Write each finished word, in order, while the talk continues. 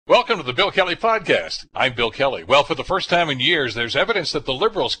Welcome to the Bill Kelly Podcast. I'm Bill Kelly. Well, for the first time in years, there's evidence that the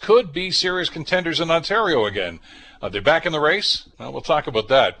Liberals could be serious contenders in Ontario again. Are they back in the race? Well, we'll talk about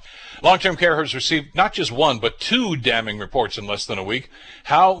that. Long-term care has received not just one, but two damning reports in less than a week.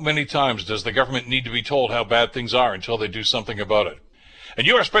 How many times does the government need to be told how bad things are until they do something about it? And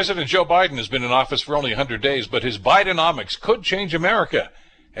U.S. President Joe Biden has been in office for only 100 days, but his Bidenomics could change America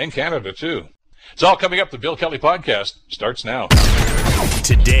and Canada, too. It's all coming up. The Bill Kelly Podcast starts now.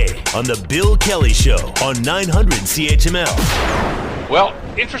 Today on the Bill Kelly Show on 900 CHML. Well,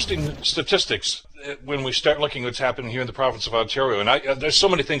 interesting statistics when we start looking at what's happening here in the province of Ontario. And there's so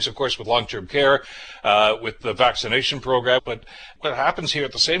many things, of course, with long-term care, with the vaccination program. But what happens here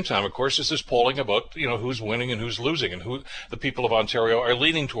at the same time, of course, is this polling about, who's winning and who's losing and who the people of Ontario are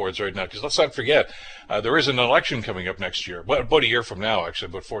leaning towards right now. Because let's not forget, there is an election coming up next year, about a year from now,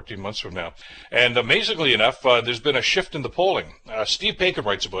 actually, about 14 months from now. And amazingly enough, there's been a shift in the polling. Steve Paikin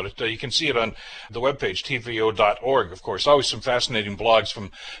writes about it. You can see it on the webpage, tvo.org, of course. Always some fascinating blogs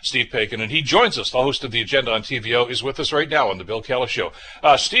from Steve Paikin. And he joins us. The host of the Agenda on TVO is with us right now on the Bill Kelly Show.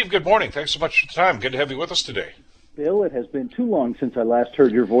 Steve, good morning. Thanks so much for the time. Good to have you with us today. Bill, it has been too long since I last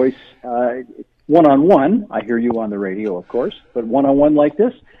heard your voice one-on-one. I hear you on the radio, of course, but one-on-one like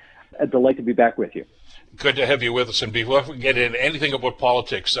this, a delight to be back with you. Good to have you with us. And before we get into anything about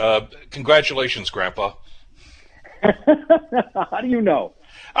politics, congratulations, Grandpa. How do you know?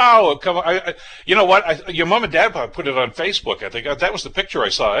 Oh, come on. You know what? Your mom and dad put it on Facebook, I think. That was the picture I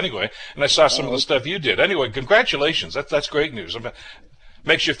saw anyway, and I saw some of the stuff you did. Anyway, congratulations. That's great news.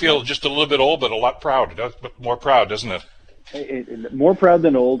 Makes you feel just a little bit old, but a lot proud. More proud, doesn't it? More proud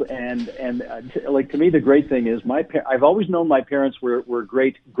than old, and to me, the great thing is I've always known my parents were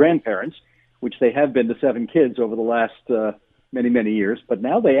great grandparents, which they have been to 7 kids over the last many, many years. But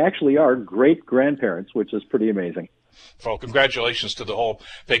now they actually are great grandparents, which is pretty amazing. Well, congratulations to the whole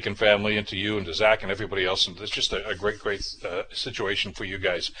Paikin family and to you and to Zach and everybody else. And it's just a great situation for you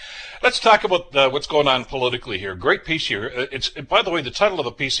guys. Let's talk about what's going on politically here. Great piece here. By the way, the title of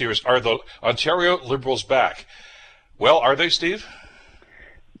the piece here is, Are the Ontario Liberals Back? Well, are they, Steve?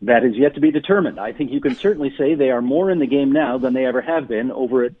 That is yet to be determined. I think you can certainly say they are more in the game now than they ever have been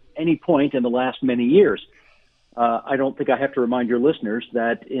over at any point in the last many years. I don't think I have to remind your listeners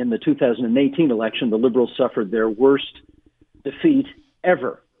that in the 2018 election, the Liberals suffered their worst defeat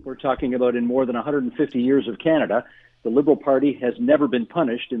ever. We're talking about in more than 150 years of Canada. The Liberal Party has never been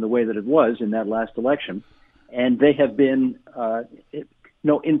punished in the way that it was in that last election. And they have been,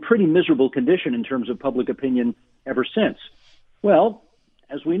 in pretty miserable condition in terms of public opinion ever since. Well,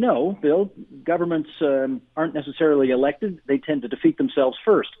 as we know, Bill, governments aren't necessarily elected. They tend to defeat themselves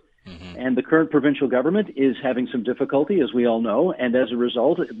first. Mm-hmm. And the current provincial government is having some difficulty, as we all know. And as a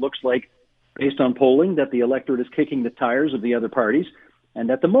result, it looks like, based on polling, that the electorate is kicking the tires of the other parties.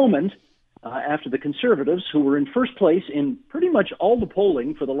 And at the moment, after the Conservatives, who were in first place in pretty much all the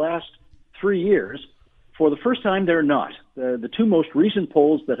polling for the last 3 years, for the first time, they're not. The two most recent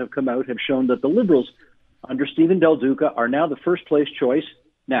polls that have come out have shown that the Liberals, under Stephen Del Duca, are now the first-place choice.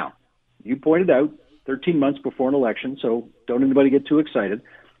 Now, you pointed out 13 months before an election, so don't anybody get too excited.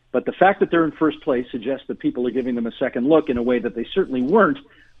 But the fact that they're in first place suggests that people are giving them a second look in a way that they certainly weren't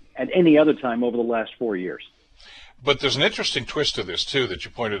at any other time over the last 4 years. But there's an interesting twist to this, too, that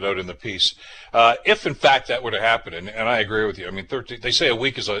you pointed out in the piece. If, in fact, that were to happen, and I agree with you, I mean, they say a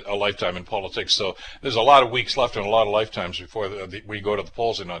week is a lifetime in politics, so there's a lot of weeks left and a lot of lifetimes before we go to the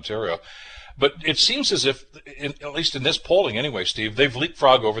polls in Ontario. But it seems as if, at least in this polling anyway, Steve, they've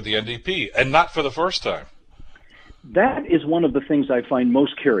leapfrogged over the NDP, and not for the first time. That is one of the things I find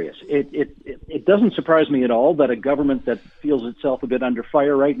most curious. It doesn't surprise me at all that a government that feels itself a bit under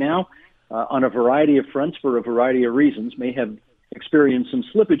fire right now, on a variety of fronts for a variety of reasons, may have experienced some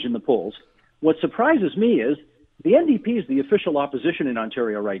slippage in the polls. What surprises me is the NDP is the official opposition in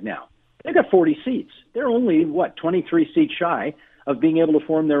Ontario right now. They've got 40 seats. They're only, 23 seats shy of being able to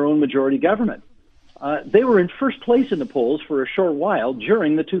form their own majority government. They were in first place in the polls for a short while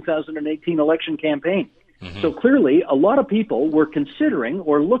during the 2018 election campaign. Mm-hmm. So clearly, a lot of people were considering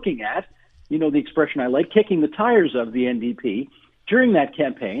or looking at, the expression I like, kicking the tires of the NDP during that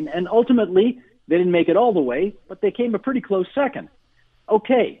campaign, and ultimately, they didn't make it all the way, but they came a pretty close second.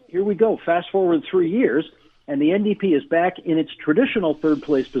 Okay, here we go. Fast forward 3 years, and the NDP is back in its traditional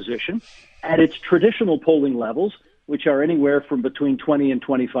third-place position at its traditional polling levels, which are anywhere from between 20 and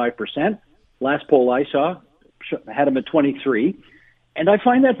 25%. Last poll I saw had them at 23. And I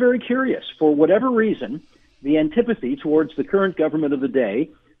find that very curious. For whatever reason, the antipathy towards the current government of the day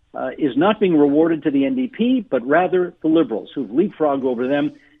is not being rewarded to the NDP, but rather the Liberals, who've leapfrogged over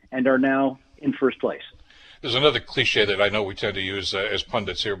them and are now in first place. there's another cliche that I know we tend to use as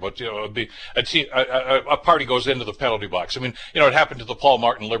pundits here, but it'd be a party goes into the penalty box. I mean, it happened to the Paul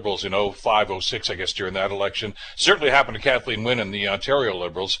Martin Liberals in 05, 06, I guess, during that election. Certainly happened to Kathleen Wynne and the Ontario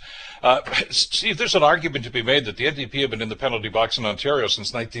Liberals. Steve, there's an argument to be made that the NDP have been in the penalty box in Ontario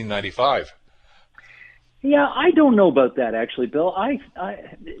since 1995. Yeah, I don't know about that, actually, Bill.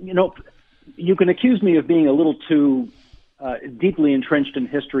 You can accuse me of being a little too deeply entrenched in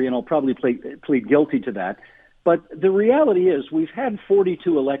history, and I'll probably plead guilty to that. But the reality is we've had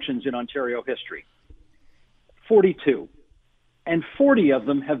 42 elections in Ontario history. 42. And 40 of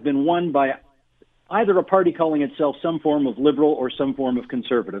them have been won by either a party calling itself some form of liberal or some form of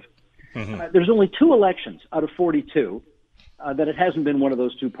conservative. Mm-hmm. There's only 2 elections out of 42 that it hasn't been one of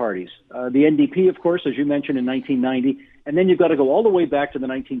those 2 parties. The NDP, of course, as you mentioned, in 1990, and then you've got to go all the way back to the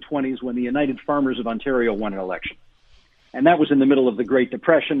 1920s when the United Farmers of Ontario won an election. And that was in the middle of the Great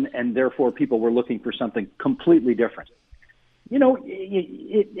Depression, and therefore people were looking for something completely different.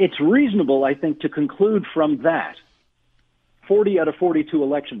 It's reasonable, I think, to conclude from that, 40 out of 42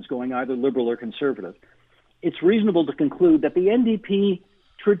 elections going either liberal or conservative, it's reasonable to conclude that the NDP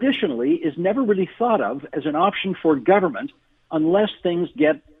traditionally is never really thought of as an option for government unless things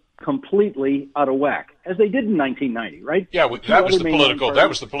get completely out of whack, as they did in 1990, right? Yeah, that was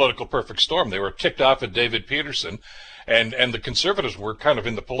the political perfect storm. They were ticked off at David Peterson, and the Conservatives were kind of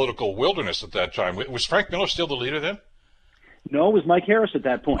in the political wilderness at that time. Was Frank Miller still the leader then? No, it was Mike Harris at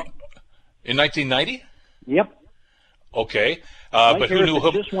that point. In 1990? Yep. Okay, but who knew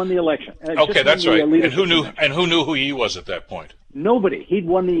who just won the election? Okay, that's right. And who knew who he was at that point? Nobody. He'd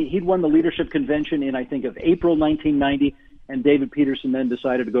won the leadership convention in, I think, of April 1990, and David Peterson then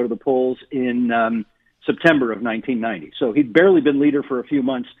decided to go to the polls in September of 1990. So he'd barely been leader for a few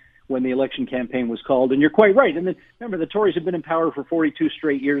months when the election campaign was called. And you're quite right. And then, remember, the Tories have been in power for 42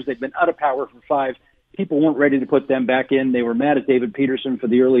 straight years. They've been out of power for 5. People weren't ready to put them back in. They were mad at David Peterson for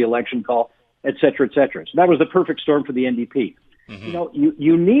the early election call, et cetera, et cetera. So that was the perfect storm for the NDP. Mm-hmm.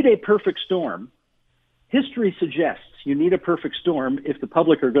 You need a perfect storm. History suggests you need a perfect storm if the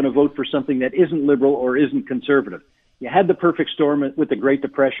public are going to vote for something that isn't liberal or isn't conservative. You had the perfect storm with the Great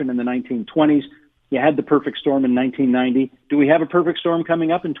Depression in the 1920s. You had the perfect storm in 1990. Do we have a perfect storm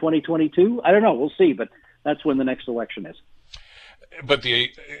coming up in 2022? I don't know. We'll see, but that's when the next election is. But the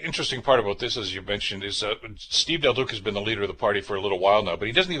interesting part about this, as you mentioned, is Steve Del Duca has been the leader of the party for a little while now, but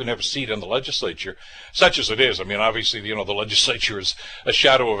he doesn't even have a seat in the legislature, such as it is. I mean, obviously, the legislature is a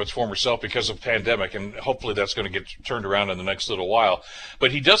shadow of its former self because of pandemic, and hopefully that's going to get turned around in the next little while.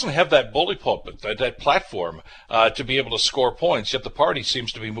 But he doesn't have that bully pulpit, that platform, to be able to score points, yet the party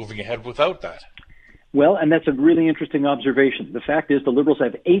seems to be moving ahead without that. Well, and that's a really interesting observation. The fact is the Liberals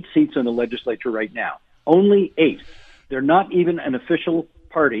have 8 seats in the legislature right now. Only 8. They're not even an official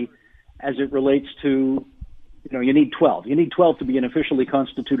party as it relates to, you need 12. You need 12 to be an officially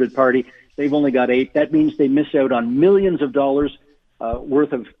constituted party. They've only got 8. That means they miss out on millions of dollars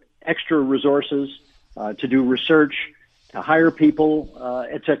worth of extra resources to do research, to hire people,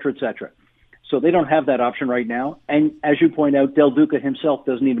 et cetera, et cetera. So they don't have that option right now. And as you point out, Del Duca himself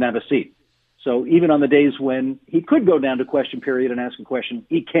doesn't even have a seat. So even on the days when he could go down to question period and ask a question,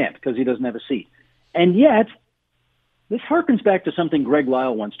 he can't because he doesn't have a seat. And yet, this harkens back to something Greg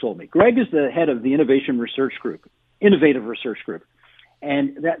Lyle once told me. Greg is the head of the Innovative Research Group,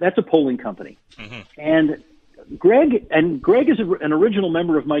 and that's a polling company. Mm-hmm. And Greg is an original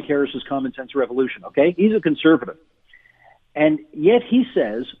member of Mike Harris's Common Sense Revolution. Okay, he's a conservative, and yet he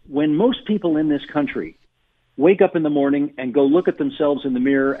says when most people in this country wake up in the morning and go look at themselves in the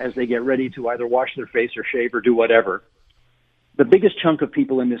mirror as they get ready to either wash their face or shave or do whatever, the biggest chunk of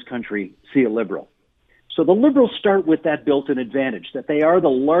people in this country see a liberal. So the Liberals start with that built-in advantage, that they are the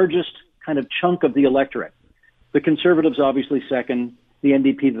largest kind of chunk of the electorate. The Conservatives obviously second, the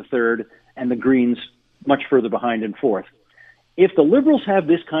NDP the third, and the Greens much further behind in fourth. If the Liberals have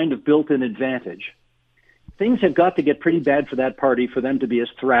this kind of built-in advantage, things have got to get pretty bad for that party for them to be as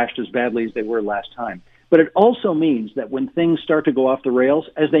thrashed as badly as they were last time. But it also means that when things start to go off the rails,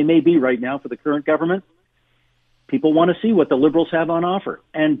 as they may be right now for the current government, people want to see what the Liberals have on offer.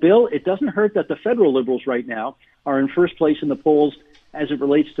 And, Bill, it doesn't hurt that the federal Liberals right now are in first place in the polls as it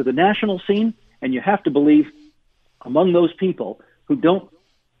relates to the national scene, and you have to believe among those people who don't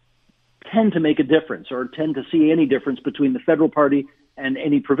tend to make a difference or tend to see any difference between the federal party and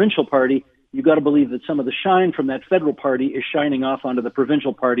any provincial party, you've got to believe that some of the shine from that federal party is shining off onto the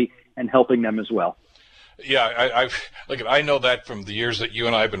provincial party and helping them as well. Yeah, I know that from the years that you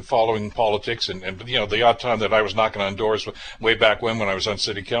and I have been following politics, and the odd time that I was knocking on doors way back when I was on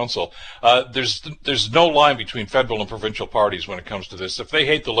city council. There's no line between federal and provincial parties when it comes to this. If they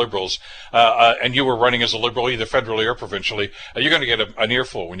hate the Liberals, and you were running as a Liberal either federally or provincially, you're going to get an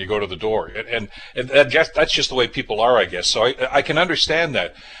earful when you go to the door, and that's just the way people are, I guess. So I can understand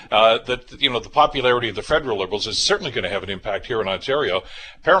that the popularity of the federal Liberals is certainly going to have an impact here in Ontario.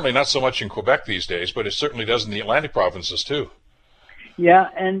 Apparently not so much in Quebec these days, but it certainly does in the Atlantic provinces too. Yeah,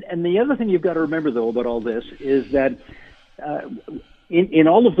 and the other thing you've got to remember, though, about all this is that in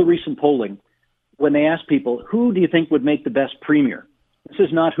all of the recent polling, when they ask people, who do you think would make the best premier? This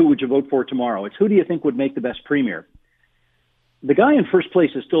is not who would you vote for tomorrow. It's who do you think would make the best premier? The guy in first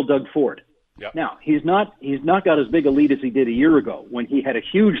place is still Doug Ford. Yep. Now, he's not got as big a lead as he did a year ago when he had a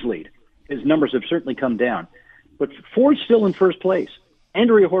huge lead. His numbers have certainly come down. But Ford's still in first place.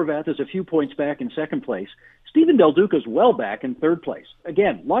 Andrea Horwath is a few points back in second place. Stephen Del Duca is well back in third place.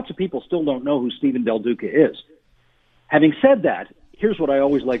 Again, lots of people still don't know who Stephen Del Duca is. Having said that, here's what I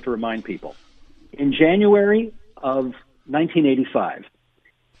always like to remind people. In January of 1985,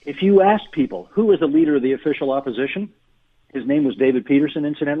 if you asked people who was the leader of the official opposition, his name was David Peterson,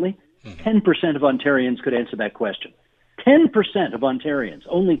 incidentally, 10% of Ontarians could answer that question. 10% of Ontarians,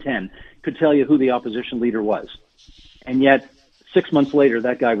 only 10, could tell you who the opposition leader was. And yet, 6 months later,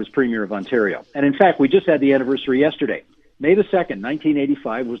 that guy was Premier of Ontario. And in fact, we just had the anniversary yesterday. May the 2nd,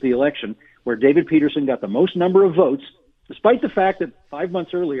 1985 was the election where David Peterson got the most number of votes, despite the fact that 5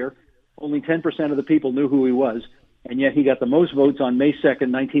 months earlier, only 10% of the people knew who he was. And yet he got the most votes on May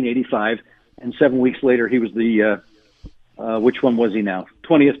 2nd, 1985. And 7 weeks later, he was the, which one was he now?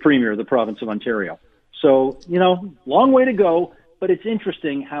 20th Premier of the province of Ontario. So, long way to go, but it's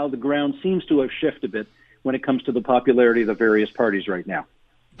interesting how the ground seems to have shifted a bit when it comes to the popularity of the various parties right now.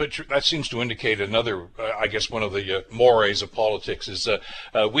 But that seems to indicate another, I guess, one of the mores of politics is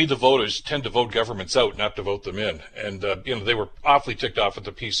we, the voters, tend to vote governments out, not to vote them in. And, they were awfully ticked off at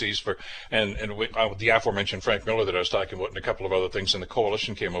the PCs and the aforementioned Frank Miller that I was talking about and a couple of other things, and the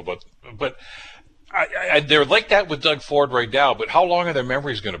coalition came about. But they're like that with Doug Ford right now, but how long are their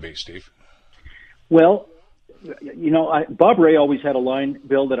memories going to be, Steve? Well, Bob Ray always had a line,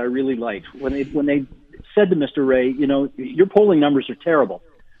 Bill, that I really liked. When they said to Mr. Ray, your polling numbers are terrible.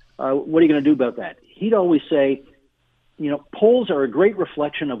 What are you going to do about that? He'd always say, polls are a great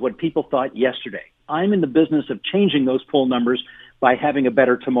reflection of what people thought yesterday. I'm in the business of changing those poll numbers by having a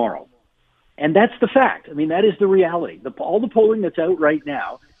better tomorrow. And that's the fact. I mean, that is the reality. All the polling that's out right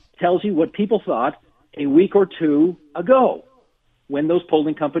now tells you what people thought a week or two ago when those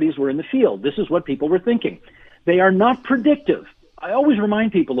polling companies were in the field. This is what people were thinking. They are not predictive. I always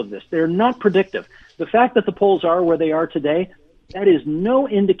remind people of this. They're not predictive. The fact that the polls are where they are today, that is no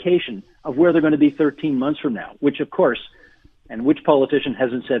indication of where they're going to be 13 months from now, which, of course, and which politician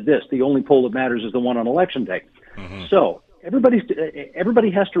hasn't said this, the only poll that matters is the one on election day. Mm-hmm. So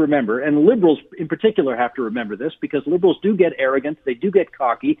everybody has to remember, and Liberals in particular have to remember this, because Liberals do get arrogant, they do get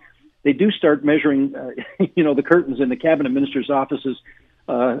cocky, they do start measuring, the curtains in the cabinet ministers' offices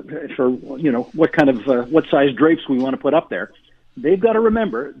for, what size drapes we want to put up there. They've got to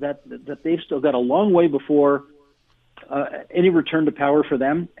remember that they've still got a long way before any return to power for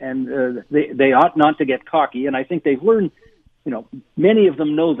them, and they ought not to get cocky. And I think they've learned, many of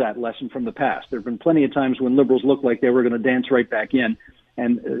them know that lesson from the past. There have been plenty of times when Liberals looked like they were going to dance right back in,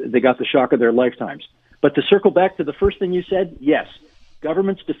 and they got the shock of their lifetimes. But to circle back to the first thing you said, yes,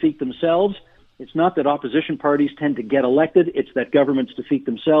 governments defeat themselves. It's not that opposition parties tend to get elected. It's that governments defeat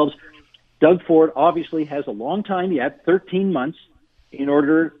themselves. Doug Ford obviously has a long time yet, 13 months, in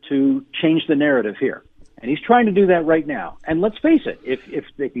order to change the narrative here. And he's trying to do that right now. And let's face it, if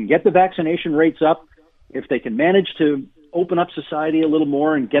they can get the vaccination rates up, if they can manage to open up society a little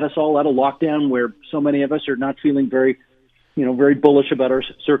more and get us all out of lockdown where so many of us are not feeling very bullish about our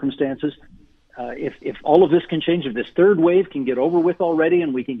circumstances, if all of this can change, if this third wave can get over with already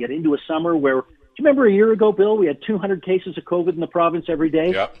and we can get into a summer where, do you remember a year ago, Bill, we had 200 cases of COVID in the province every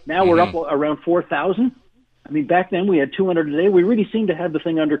day? Yep. Now we're up around 4,000. I mean, back then we had 200 a day. We really seem to have the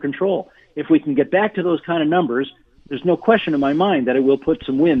thing under control. If we can get back to those kind of numbers, there's no question in my mind that it will put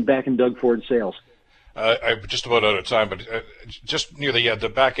some wind back in Doug Ford's sails. I'm just about out of time, but just near the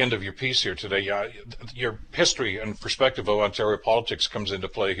back end of your piece here today, your history and perspective of Ontario politics comes into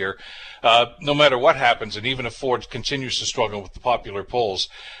play here. No matter what happens, and even if Ford continues to struggle with the popular polls,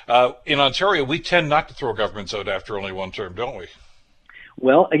 in Ontario, we tend not to throw governments out after only one term, don't we?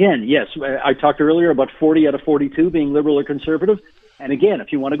 Well, again, yes. I talked earlier about 40 out of 42 being Liberal or Conservative. And again,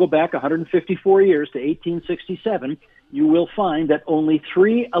 if you want to go back 154 years to 1867, you will find that only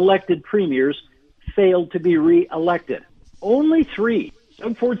 3 elected premiers failed to be re-elected. Only 3.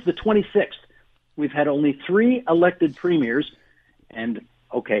 Doug Ford's the 26th. We've had only 3 elected premiers. And,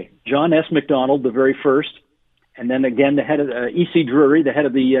 John S. MacDonald, the very first. And then again, the head of E.C. Drury, the head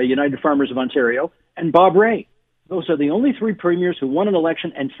of the United Farmers of Ontario. And Bob Rae. Those are the only 3 premiers who won an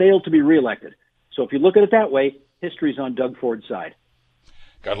election and failed to be re-elected. So if you look at it that way, history's on Doug Ford's side.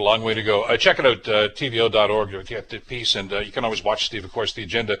 Got a long way to go. Check it out, TVO.org to get the piece, and you can always watch, Steve, of course, The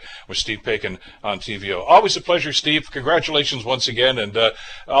Agenda with Steve Paikin on TVO. Always a pleasure, Steve. Congratulations once again, and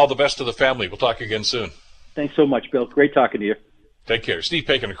all the best to the family. We'll talk again soon. Thanks so much, Bill. Great talking to you. Take care. Steve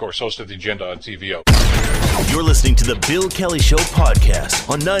Paikin, of course, host of The Agenda on TVO. You're listening to the Bill Kelly Show podcast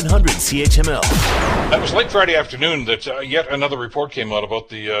on 900 CHML. That was late Friday afternoon that yet another report came out about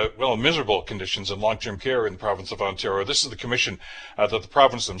the, miserable conditions in long-term care in the province of Ontario. This is the commission that the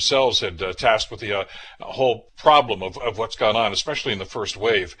province themselves had tasked with the whole problem of what's gone on, especially in the first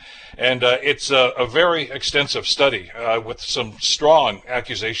wave. And it's a very extensive study with some strong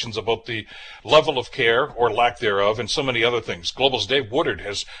accusations about the level of care or lack thereof and so many other things. Global's Dave Woodard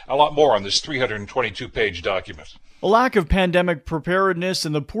has a lot more on this 322-page document. A lack of pandemic preparedness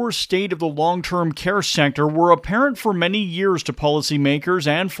and the poor state of the long-term care sector were apparent for many years to policymakers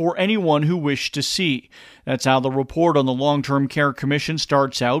and for anyone who wished to see. That's how the report on the Long-Term Care Commission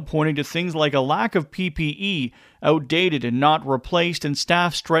starts out, pointing to things like a lack of PPE, outdated and not replaced, and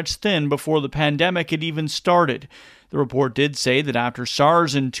staff stretched thin before the pandemic had even started. The report did say that after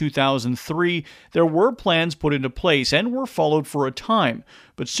SARS in 2003, there were plans put into place and were followed for a time,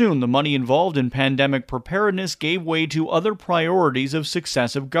 but soon the money involved in pandemic preparedness gave way to other priorities of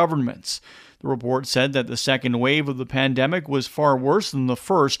successive governments. The report said that the second wave of the pandemic was far worse than the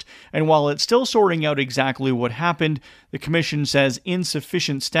first, and while it's still sorting out exactly what happened, the Commission says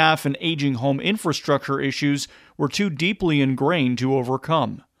insufficient staff and aging home infrastructure issues were too deeply ingrained to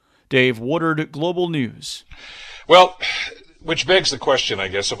overcome. Dave Woodard, Global News. Well, which begs the question, I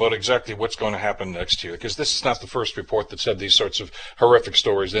guess, about exactly what's going to happen next year, because this is not the first report that's had these sorts of horrific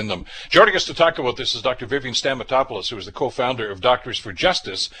stories in them. Joining us to talk about this is Dr. Vivian Stamatopoulos, who is the co-founder of Doctors for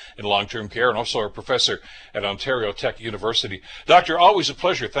Justice in Long-Term Care and also a professor at Ontario Tech University. Doctor, always a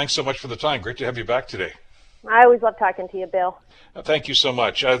pleasure. Thanks so much for the time. Great to have you back today. I always love talking to you, Bill. Thank you so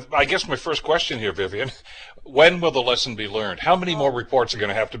much. I guess my first question here, Vivian, when will the lesson be learned? How many more reports are going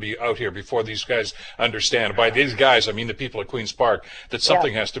to have to be out here before these guys understand? By these guys, I mean the people at Queen's Park, that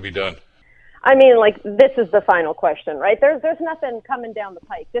something has to be done. I mean, this is the final question, right? There's nothing coming down the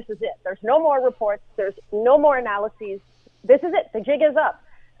pike. This is it. There's no more reports. There's no more analyses. This is it. The jig is up.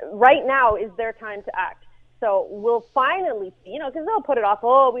 Right now is their time to act. So we'll finally see, because they'll put it off.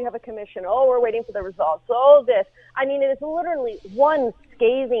 Oh, we have a commission. Oh, we're waiting for the results. Oh, this. I mean, it is literally one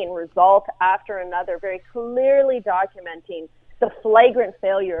scathing result after another, very clearly documenting the flagrant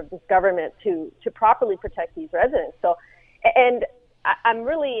failure of this government to properly protect these residents. So, and I'm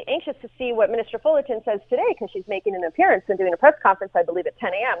really anxious to see what Minister Fullerton says today, because she's making an appearance and doing a press conference, I believe, at 10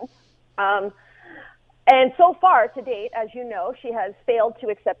 a.m. And so far, to date, as you know, she has failed to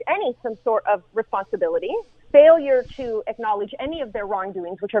accept some sort of responsibility, failure to acknowledge any of their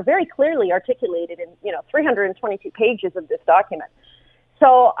wrongdoings, which are very clearly articulated in, 322 pages of this document.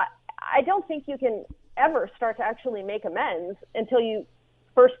 So I don't think you can ever start to actually make amends until you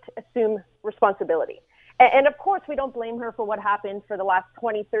first assume responsibility. And of course, we don't blame her for what happened for the last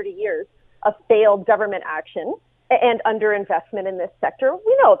 20, 30 years of failed government action and underinvestment in this sector.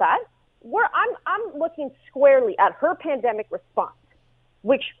 We know that. I'm looking squarely at her pandemic response,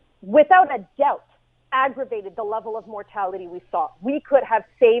 which without a doubt aggravated the level of mortality we saw. We could have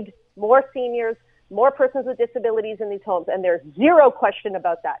saved more seniors, more persons with disabilities in these homes, and there's zero question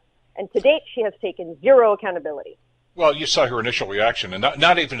about that. And to date, she has taken zero accountability. Well, you saw her initial reaction, and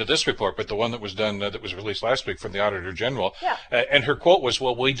not even to this report, but the one that was done, that was released last week from the Auditor General. Yeah. And her quote was,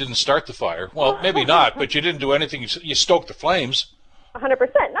 well, we didn't start the fire. Well, maybe not, but you didn't do anything. You stoked the flames. 100%.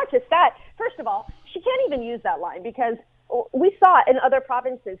 Not just that. First of all, she can't even use that line, because we saw in other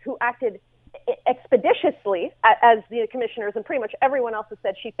provinces who acted expeditiously, as the commissioners and pretty much everyone else has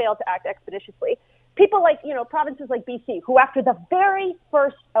said, she failed to act expeditiously. People like, provinces like BC, who after the very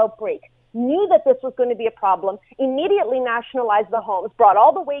first outbreak knew that this was going to be a problem, immediately nationalized the homes, brought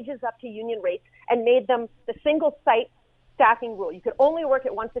all the wages up to union rates, and made them the single site staffing rule. You could only work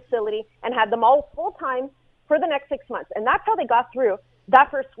at one facility and had them all full-time for the next 6 months. And that's how they got through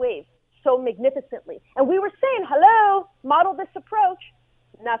that first wave so magnificently. And we were saying, hello, model this approach.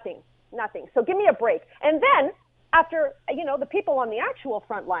 Nothing. So give me a break. And then after, the people on the actual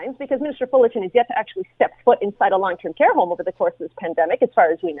front lines, because Minister Fullerton is yet to actually step foot inside a long-term care home over the course of this pandemic, as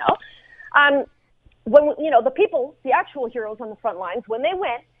far as we know, when, the people, the actual heroes on the front lines, when they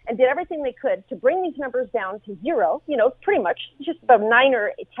went and did everything they could to bring these numbers down to zero, pretty much just about 9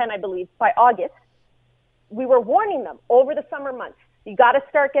 or 10, I believe, by August. We were warning them over the summer months. You got to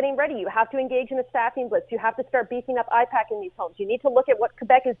start getting ready. You have to engage in a staffing blitz. You have to start beefing up IPAC in these homes. You need to look at what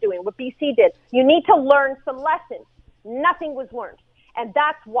Quebec is doing, what BC did. You need to learn some lessons. Nothing was learned. And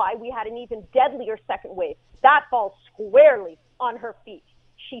that's why we had an even deadlier second wave. That falls squarely on her feet.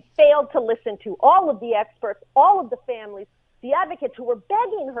 She failed to listen to all of the experts, all of the families, the advocates who were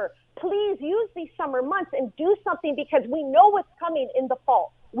begging her, please use these summer months and do something because we know what's coming in the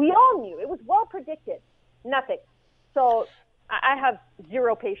fall. We all knew. It was well predicted. Nothing. So I have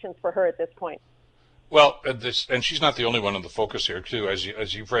zero patience for her at this point. Well, and she's not the only one in the focus here, too.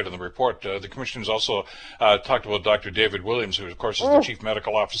 As you've read in the report, the commission's also talked about Dr. David Williams, who, of course, is the Chief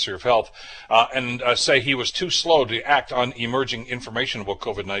Medical Officer of Health, and say he was too slow to act on emerging information about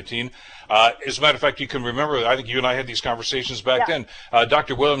COVID-19. As a matter of fact, you can remember, I think you and I had these conversations back then.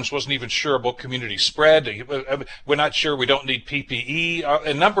 Dr. Williams wasn't even sure about community spread. We're not sure. We don't need PPE,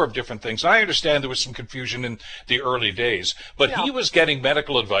 a number of different things. And I understand there was some confusion in the early days, but he was getting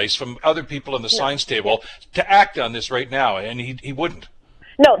medical advice from other people in the science table to act on this right now, and he wouldn't.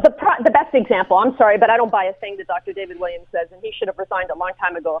 No, the best example, I'm sorry, but I don't buy a thing that Dr. David Williams says, and he should have resigned a long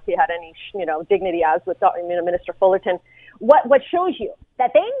time ago if he had any, dignity as with Minister Fullerton. What shows you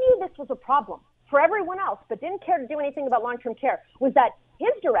that they knew this was a problem for everyone else, but didn't care to do anything about long-term care, was that his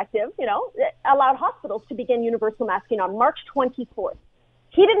directive, allowed hospitals to begin universal masking on March 24th.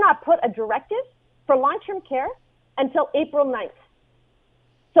 He did not put a directive for long-term care until April 9th.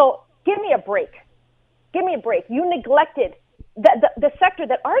 So give me a break. Give me a break. You neglected the sector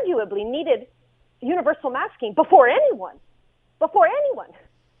that arguably needed universal masking before anyone.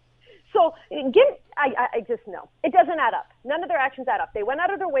 So I just know. It doesn't add up. None of their actions add up. They went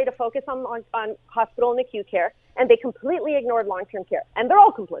out of their way to focus on hospital and acute care, and they completely ignored long-term care. And they're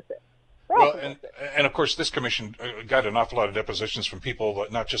all complicit. Well, and of course, this commission got an awful lot of depositions from people,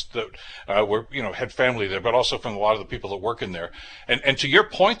 not just that were had family there, but also from a lot of the people that work in there. And to your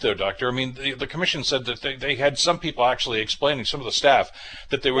point, though, Doctor, I mean, the commission said that they had some people actually explaining, some of the staff,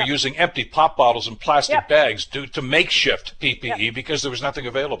 that they were using empty pop bottles and plastic bags to makeshift PPE because there was nothing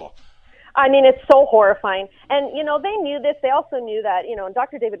available. I mean, it's so horrifying. And, they knew this. They also knew that, in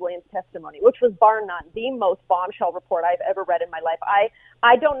Dr. David Williams' testimony, which was bar none, the most bombshell report I've ever read in my life.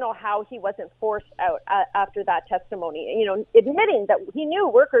 I don't know how he wasn't forced out after that testimony, admitting that he knew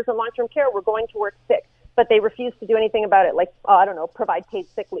workers in long-term care were going to work sick, but they refused to do anything about it, like, provide paid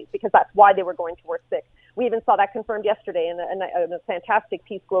sick leave, because that's why they were going to work sick. We even saw that confirmed yesterday in a fantastic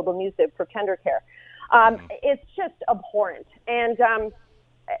piece, Global News did, for Tender Care. It's just abhorrent. And,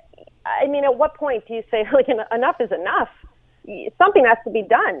 I mean, at what point do you say, enough is enough? Something has to be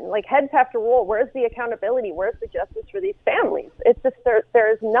done. Like, heads have to roll. Where's the accountability? Where's the justice for these families? It's just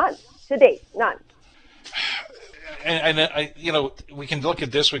there is none to date, none. And we can look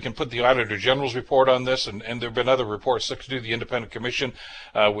at this. We can put the Auditor General's report on this, and there have been other reports that do the Independent Commission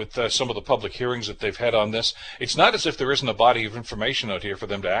with some of the public hearings that they've had on this. It's not as if there isn't a body of information out here for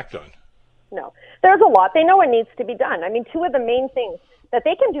them to act on. No, there's a lot. They know what needs to be done. I mean, two of the main things that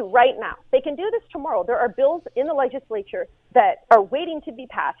they can do right now. They can do this tomorrow. There are bills in the legislature that are waiting to be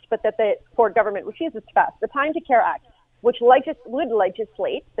passed, but that the Ford government refuses to pass. The Time to Care Act, which would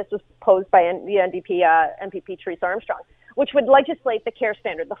legislate, this was posed by the NDP MPP Teresa Armstrong, which would legislate the care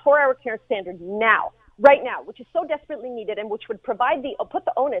standard, the 4-hour care standard right now, which is so desperately needed, and which would put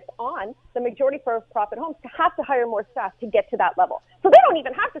the onus on the majority for-profit homes to have to hire more staff to get to that level. So they don't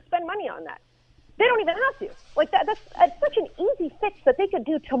even have to spend money on that. They don't even have to. That's such an easy fix that they could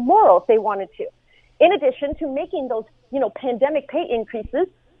do tomorrow if they wanted to. In addition to making those, pandemic pay increases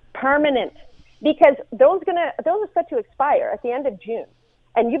permanent, because those are set to expire at the end of June.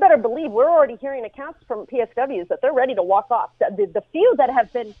 And you better believe we're already hearing accounts from PSWs that they're ready to walk off. The few that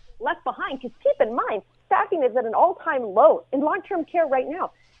have been left behind, because keep in mind, staffing is at an all-time low in long-term care right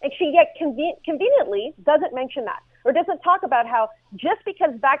now. And she yet conveniently doesn't mention that, or doesn't talk about how just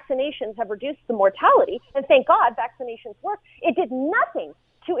because vaccinations have reduced the mortality, and thank God vaccinations work, it did nothing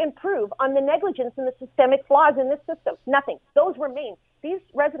to improve on the negligence and the systemic flaws in this system. Nothing. Those remain. These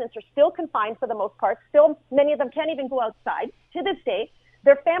residents are still confined for the most part. Still, many of them can't even go outside to this day.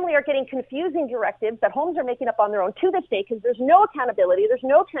 Their family are getting confusing directives that homes are making up on their own to this day because there's no accountability, there's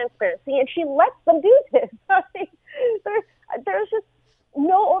no transparency, and she lets them do this. There's just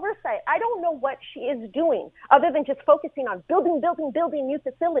no oversight. I don't know what she is doing other than just focusing on building new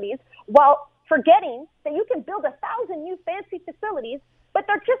facilities while forgetting that you can build 1,000 new fancy facilities, but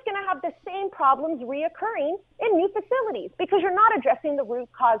they're just going to have the same problems reoccurring in new facilities because you're not addressing the root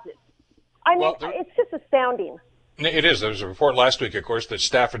causes. I mean, it's just astounding. It is. There was a report last week, of course, that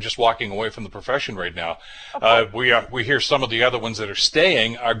staff are just walking away from the profession right now. We hear some of the other ones that are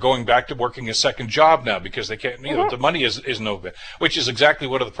staying are going back to working a second job now because they can't. You know, the money is no good, which is exactly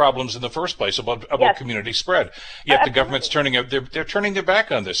one of the problems in the first place about community spread. Yet the government's they're turning their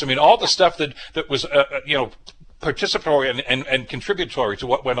back on this. I mean, all the stuff that was participatory and contributory to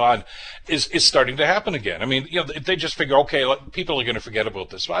what went on is starting to happen again. I mean, they just figure, okay, people are going to forget about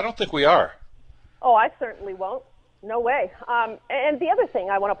this. Well, I don't think we are. Oh, I certainly won't. No way. And the other thing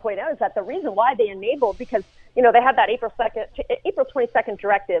I want to point out is that the reason why they enabled, because, they had that April 22nd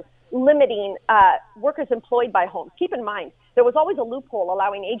directive limiting workers employed by homes. Keep in mind, there was always a loophole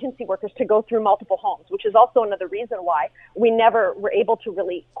allowing agency workers to go through multiple homes, which is also another reason why we never were able to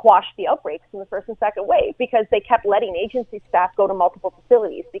really quash the outbreaks in the first and second wave, because they kept letting agency staff go to multiple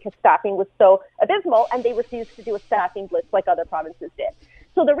facilities because staffing was so abysmal, and they refused to do a staffing blitz like other provinces did.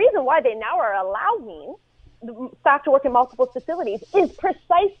 So the reason why they now are allowing staff to work in multiple facilities is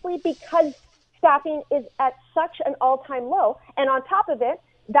precisely because staffing is at such an all-time low. And on top of it,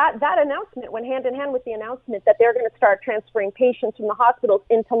 that announcement went hand in hand with the announcement that they're going to start transferring patients from the hospitals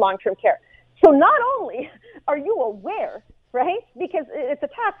into long-term care. So not only are you aware, right, because it's a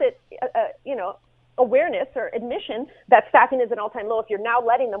tacit, awareness or admission that staffing is an all-time low if you're now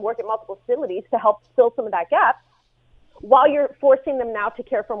letting them work at multiple facilities to help fill some of that gap, while you're forcing them now to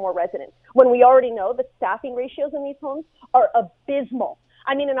care for more residents, when we already know the staffing ratios in these homes are abysmal.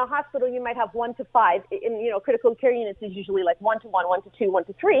 I mean, in a hospital, you might have 1 to 5. In, critical care units is usually like 1 to 1, 1 to 2, 1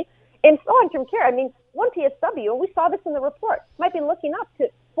 to 3. In long-term care, I mean, one PSW, and we saw this in the report, might be looking up to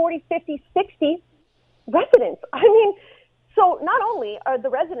 40, 50, 60 residents. I mean, so not only are the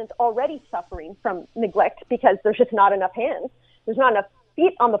residents already suffering from neglect because there's just not enough hands, there's not enough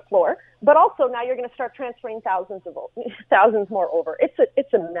feet on the floor, but also now you're going to start transferring thousands more over.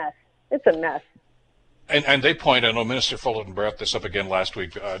 It's a mess. It's a mess. And they point, I know Minister Fullerton brought this up again last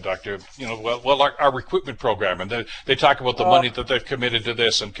week, Doctor, our recruitment program, and they talk about the money that they've committed to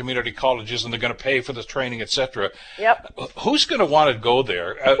this and community colleges, and they're going to pay for the training, etc. Yep. Who's going to want to go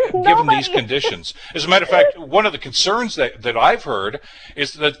there, given these conditions? As a matter of fact, one of the concerns that I've heard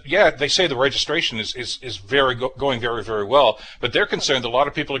is that, they say the registration is going very, very well, but they're concerned that a lot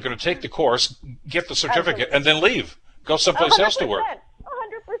of people are going to take the course, get the certificate, and then leave, go someplace else to work. 100%.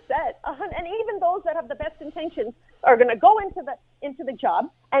 And even those that have the best intentions are going to go into the job,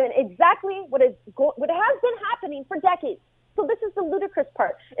 and exactly what has been happening for decades. So this is the ludicrous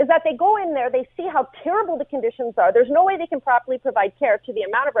part, is that they go in there, they see how terrible the conditions are. There's no way they can properly provide care to the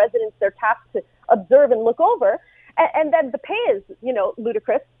amount of residents they're tasked to observe and look over, and then the pay is,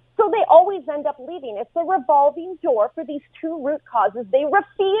 ludicrous. So they always end up leaving. It's a revolving door for these two root causes they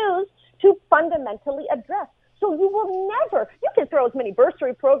refuse to fundamentally address. So you can throw as many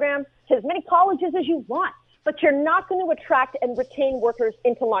bursary programs to as many colleges as you want, but you're not going to attract and retain workers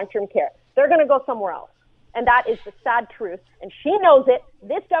into long-term care. They're going to go somewhere else. And that is the sad truth. And she knows it.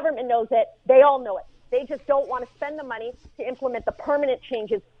 This government knows it. They all know it. They just don't want to spend the money to implement the permanent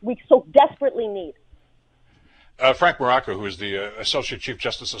changes we so desperately need. Frank Morocco, who is the Associate Chief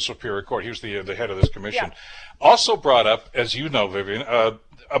Justice of Superior Court, he was the head of this commission, also brought up, as you know, Vivian,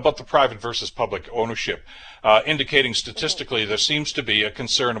 about the private versus public ownership, indicating statistically there seems to be a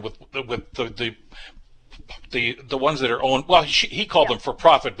concern with the ones that are owned. Well, he called them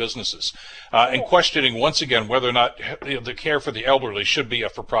for-profit businesses, and questioning once again whether or not the care for the elderly should be a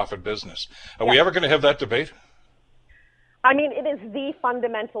for-profit business. Are we ever going to have that debate? I mean, it is the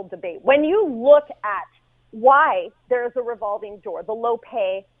fundamental debate. When you look at why there's a revolving door, the low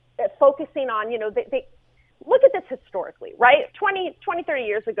pay, focusing on, they look at this historically, right? 20, 30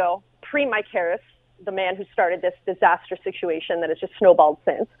 years ago, pre-Mike Harris, the man who started this disaster situation that has just snowballed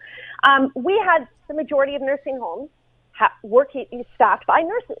since, we had the majority of nursing homes staffed by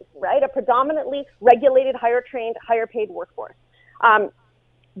nurses, right? A predominantly regulated, higher trained, higher paid workforce.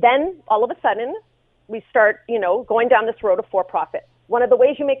 Then all of a sudden, we start, going down this road of for-profit. One of the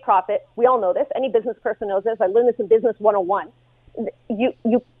ways you make profit, we all know this, any business person knows this, I learned this in Business 101,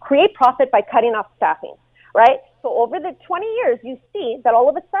 you create profit by cutting off staffing, right? So over the 20 years, you see that all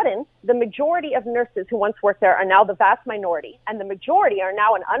of a sudden, the majority of nurses who once worked there are now the vast minority, and the majority are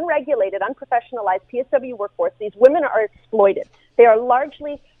now an unregulated, unprofessionalized PSW workforce. These women are exploited. They are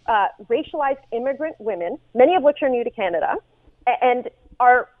largely racialized immigrant women, many of which are new to Canada, and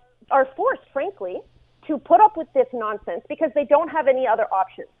are forced, frankly, to put up with this nonsense because they don't have any other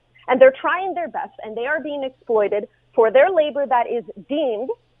options. And they're trying their best, and they are being exploited for their labor that is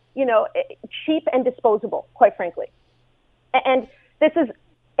deemed, cheap and disposable, quite frankly. And this is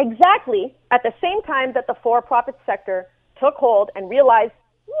exactly at the same time that the for-profit sector took hold and realized,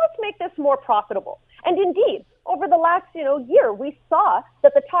 let's make this more profitable. And indeed, over the last, year, we saw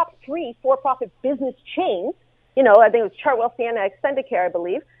that the top 3 for-profit business chains, I think it was Chartwell, Sienna, Extendicare, I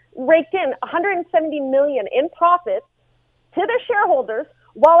believe, raked in $170 million in profits to their shareholders,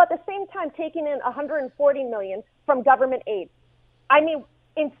 while at the same time taking in $140 million from government aid. I mean,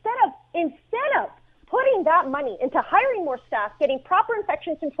 instead of putting that money into hiring more staff, getting proper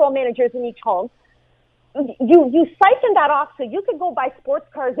infection control managers in each home, you siphoned that off so you could go buy sports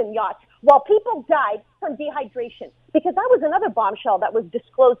cars and yachts while people died from dehydration. Because that was another bombshell that was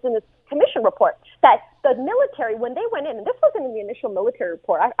disclosed in this commission report, that the military, when they went in, and this wasn't in the initial military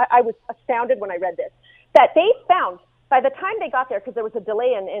report, I was astounded when I read this, that they found by the time they got there, because there was a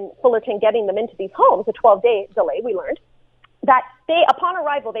delay in Fullerton getting them into these homes, a 12-day delay, we learned, that upon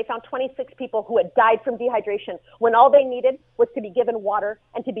arrival, they found 26 people who had died from dehydration when all they needed was to be given water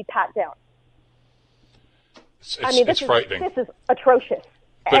and to be pat down. It's frightening. This is atrocious.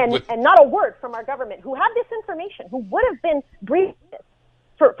 And not a word from our government, who had this information, who would have been briefed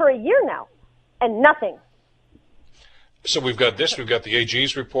for a year now, and nothing. So we've got the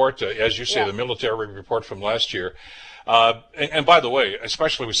AG's report, as you say, the military report from last year. And by the way,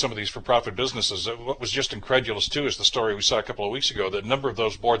 especially with some of these for-profit businesses, what was just incredulous too is the story we saw a couple of weeks ago. That a number of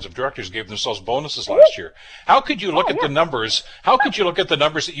those boards of directors gave themselves bonuses last year. How could you look at the numbers? How could you look at the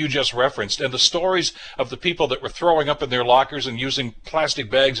numbers that you just referenced and the stories of the people that were throwing up in their lockers and using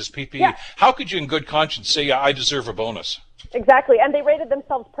plastic bags as PPE? Yeah. How could you, in good conscience, say I deserve a bonus? Exactly, and they rated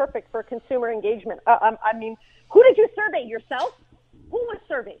themselves perfect for consumer engagement. I mean, who did you survey? Yourself? Who was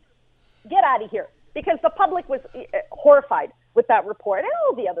surveyed? Get out of here. Because the public was horrified with that report and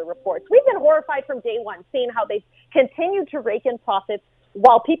all the other reports. We've been horrified from day one, seeing how they continued to rake in profits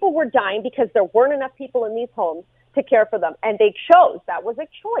while people were dying because there weren't enough people in these homes to care for them. And they chose, that was a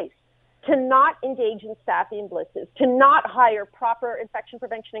choice, to not engage in staffing blitzes, to not hire proper infection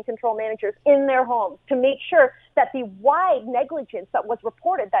prevention and control managers in their homes, to make sure that the wide negligence that was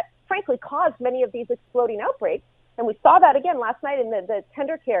reported that frankly caused many of these exploding outbreaks, and we saw that again last night in the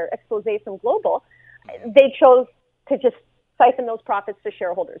Tender Care expose from Global, they chose to just siphon those profits to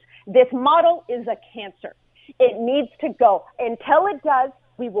shareholders. This model is a cancer. It needs to go. Until it does,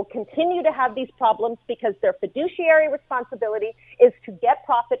 we will continue to have these problems because their fiduciary responsibility is to get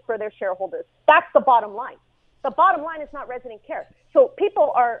profit for their shareholders. That's the bottom line. The bottom line is not resident care. So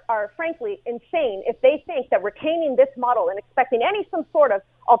people are frankly insane if they think that retaining this model and expecting some sort of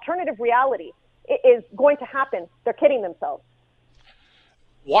alternative reality is going to happen. They're kidding themselves.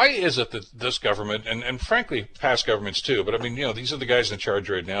 Why is it that this government, and frankly past governments too, but I mean, these are the guys in charge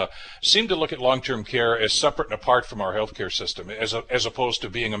right now, seem to look at long-term care as separate and apart from our healthcare system, as opposed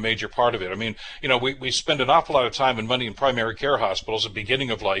to being a major part of it? I mean, we spend an awful lot of time and money in primary care hospitals at beginning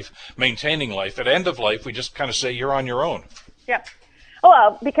of life, maintaining life. At end of life, we just kind of say you're on your own. Yeah.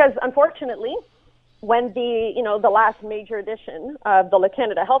 Well, because unfortunately, when the last major edition of the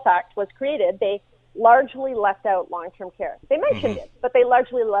Canada Health Act was created, they largely left out long-term care. They mentioned it, but they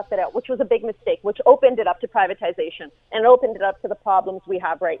largely left it out, which was a big mistake, which opened it up to privatization and opened it up to the problems we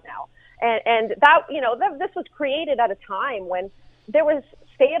have right now. And that, this was created at a time when there was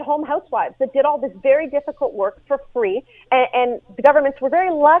stay-at-home housewives that did all this very difficult work for free, and the governments were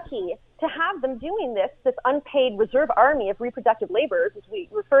very lucky to have them doing this unpaid reserve army of reproductive laborers, as we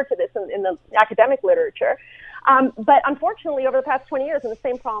refer to this in the academic literature. But unfortunately, over the past 20 years, and the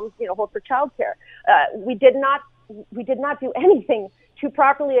same problems, hold for childcare, we did not do anything to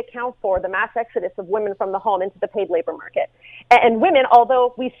properly account for the mass exodus of women from the home into the paid labor market. And women,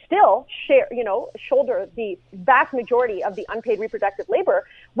 although we still shoulder the vast majority of the unpaid reproductive labor,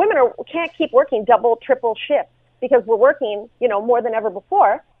 women can't keep working double, triple shifts because we're working, more than ever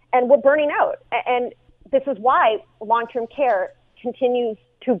before, and we're burning out. And this is why long-term care continues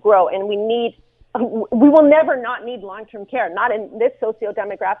to grow, and we will never not need long-term care, not in this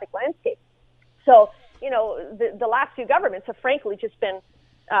socio-demographic landscape. So, the last few governments have frankly just been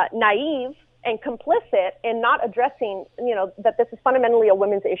naive and complicit in not addressing, that this is fundamentally a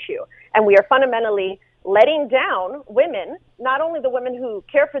women's issue. And we are fundamentally letting down women, not only the women who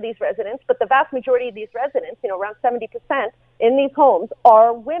care for these residents, but the vast majority of these residents, around 70% in these homes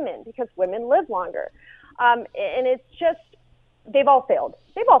are women because women live longer. And it's just, they've all failed.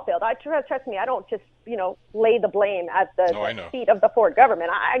 Trust me, I don't just, lay the blame at the feet of the Ford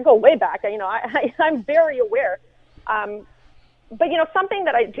government. I go way back. I'm very aware But, something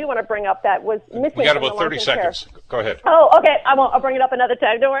that I do want to bring up that was missing. We got about 30 seconds. Go ahead. Oh, okay. I'll bring it up another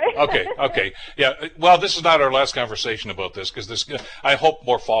time. Don't worry. Okay. Yeah. Well, this is not our last conversation about this, because I hope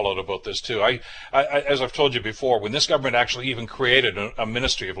more followed about this too. I, as I've told you before, when this government actually even created a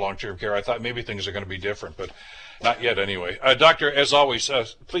ministry of long-term care, I thought maybe things are going to be different, but not yet anyway. Doctor, as always,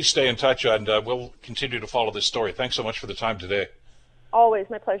 please stay in touch, and we'll continue to follow this story. Thanks so much for the time today. Always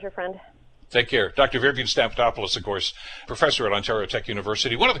my pleasure, friend. Take care. Dr. Vivian Stamptopoulos, of course, professor at Ontario Tech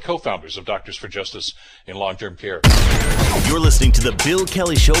University, one of the co-founders of Doctors for Justice in Long-Term Care. You're listening to the Bill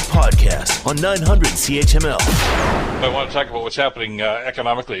Kelly Show podcast on 900 CHML. I want to talk about what's happening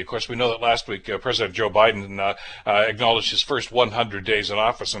economically. Of course, we know that last week President Joe Biden acknowledged his first 100 days in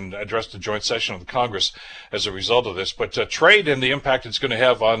office and addressed a joint session of the Congress as a result of this. But trade and the impact it's going to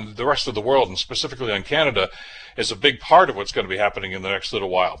have on the rest of the world, and specifically on Canada, is a big part of what's going to be happening in the next little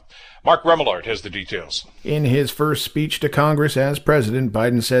while. Mark Remillard has the details. In his first speech to Congress as president,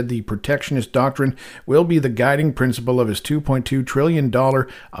 Biden said the protectionist doctrine will be the guiding principle of his $2.2 trillion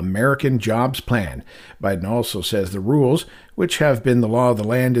American Jobs Plan. Biden also says the rules, which have been the law of the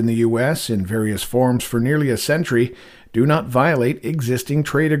land in the U.S. in various forms for nearly a century, do not violate existing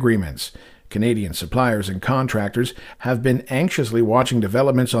trade agreements. Canadian suppliers and contractors have been anxiously watching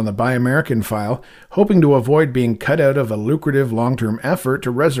developments on the Buy American file, hoping to avoid being cut out of a lucrative long-term effort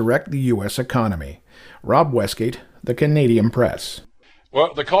to resurrect the U.S. economy. Rob Westgate, The Canadian Press.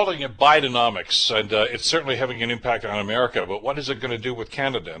 Well, they're calling it Bidenomics, and it's certainly having an impact on America, but what is it going to do with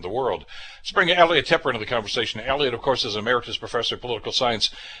Canada and the world? Let's bring Elliot Tepper into the conversation. Elliot, of course, is Emeritus Professor of Political Science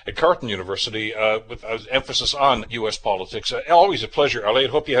at Carleton University with an emphasis on U.S. politics. Always a pleasure,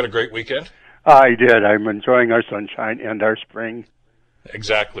 Elliot. Hope you had a great weekend. I did. I'm enjoying our sunshine and our spring.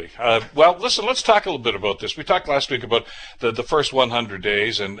 Exactly. Well, listen, let's talk a little bit about this. We talked last week about the first 100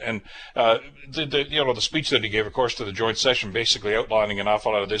 days and the speech that he gave, of course, to the joint session, basically outlining an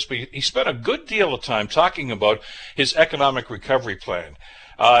awful lot of this. But he spent a good deal of time talking about his economic recovery plan.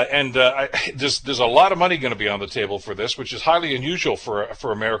 There's a lot of money going to be on the table for this, which is highly unusual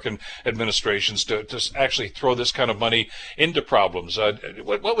for American administrations to actually throw this kind of money into problems.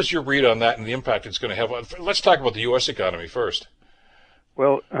 What was your read on that and the impact it's going to have? Let's talk about the U.S. economy first.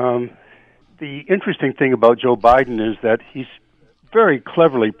 Well, the interesting thing about Joe Biden is that he's very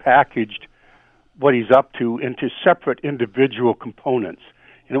cleverly packaged what he's up to into separate individual components.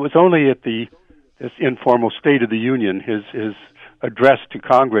 And it was only at this informal State of the Union, his address to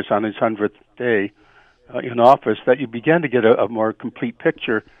Congress on his 100th day in office, that you began to get a more complete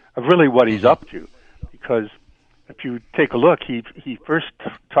picture of really what he's up to. Because if you take a look, he first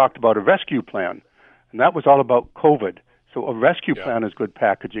talked about a rescue plan, and that was all about COVID. So a rescue plan is good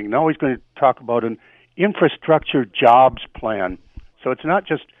packaging. Now he's going to talk about an infrastructure jobs plan. So it's not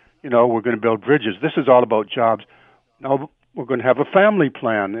just, we're going to build bridges. This is all about jobs. Now we're going to have a family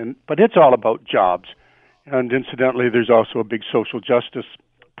plan, but it's all about jobs. And incidentally, there's also a big social justice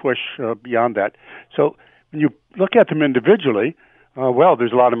push beyond that. So when you look at them individually,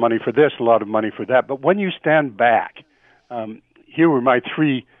 there's a lot of money for this, a lot of money for that. But when you stand back, here were my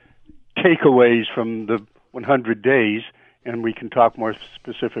three takeaways from the 100 days, and we can talk more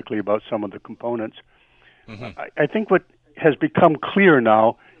specifically about some of the components. Mm-hmm. I think what has become clear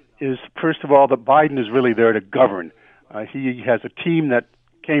now is, first of all, that Biden is really there to govern. He has a team that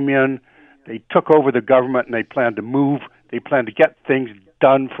came in, they took over the government, and they plan to move. They plan to get things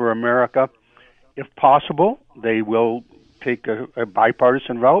done for America. If possible, they will take a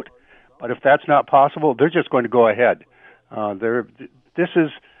bipartisan route. But if that's not possible, they're just going to go ahead. This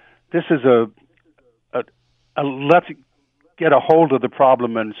is a let's get a hold of the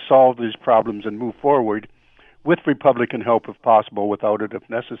problem and solve these problems and move forward with Republican help if possible, without it if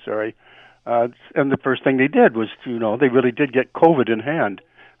necessary. And the first thing they did was, they really did get COVID in hand.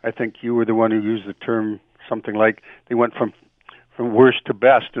 I think you were the one who used the term something like they went from worst to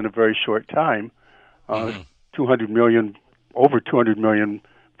best in a very short time. 200 million, over 200 million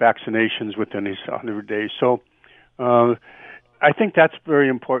vaccinations within these 100 days. So I think that's a very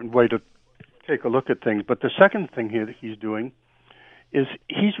important way to take a look at things. But the second thing here that he's doing is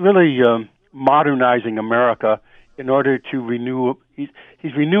he's really modernizing America in order to renew.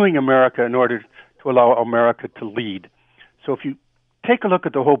 He's renewing America in order to allow America to lead. So if you take a look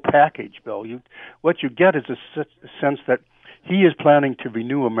at the whole package, Bill, what you get is a sense that he is planning to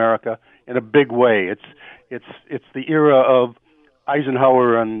renew America in a big way. It's the era of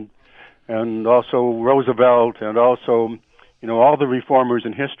Eisenhower and also Roosevelt and also all the reformers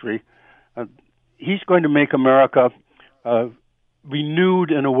in history. He's going to make America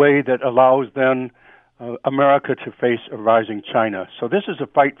renewed in a way that allows then America to face a rising China. So this is a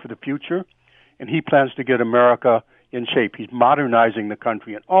fight for the future, and he plans to get America in shape. He's modernizing the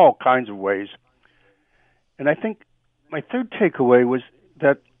country in all kinds of ways. And I think my third takeaway was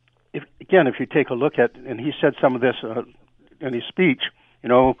that, if you take a look at, and he said some of this in his speech,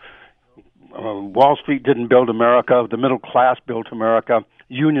 Wall Street didn't build America, the middle class built America,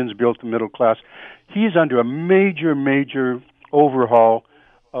 unions built the middle class. He's under a major, major overhaul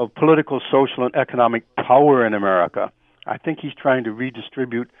of political, social, and economic power in America. I think he's trying to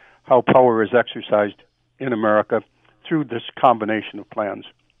redistribute how power is exercised in America through this combination of plans.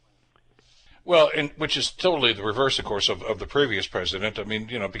 Well, and which is totally the reverse, of course, of the previous president. I mean,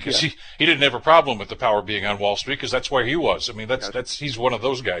 because he didn't have a problem with the power being on Wall Street, because that's where he was. I mean, he's one of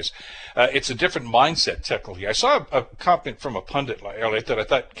those guys. It's a different mindset, technically. I saw a comment from a pundit that I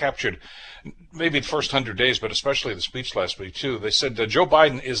thought captured maybe the first 100 days, but especially the speech last week, too. They said Joe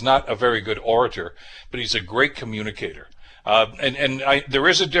Biden is not a very good orator, but he's a great communicator. There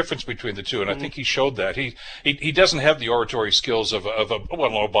is a difference between the two, and I think he showed that. He doesn't have the oratory skills of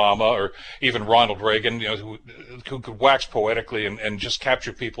Obama or even Ronald Reagan, who could wax poetically and just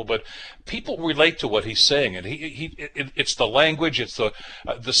capture people. But people relate to what he's saying, and it's the language, it's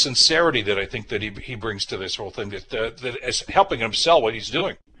the sincerity that I think that he brings to this whole thing that is helping him sell what he's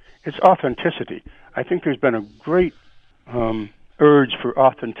doing. It's authenticity. I think there's been a great urge for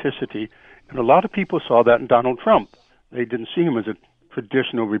authenticity, and a lot of people saw that in Donald Trump. They didn't see him as a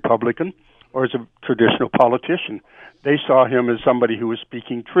traditional Republican or as a traditional politician. They saw him as somebody who was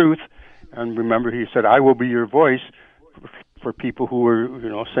speaking truth. And remember, he said, "I will be your voice," for people who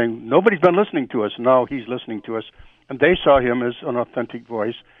were, saying, nobody's been listening to us. Now he's listening to us. And they saw him as an authentic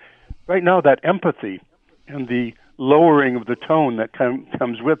voice. Right now, that empathy and the lowering of the tone that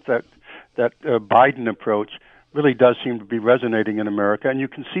comes with that Biden approach really does seem to be resonating in America. And you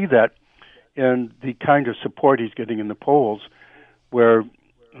can see that in the kind of support he's getting in the polls, where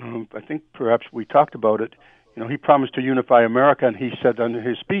I think perhaps we talked about it. He promised to unify America, and he said in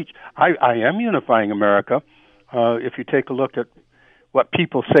his speech, I am unifying America. If you take a look at what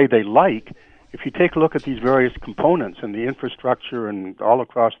people say they like, if you take a look at these various components and the infrastructure and all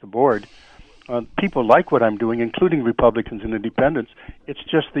across the board, people like what I'm doing, including Republicans and independents. It's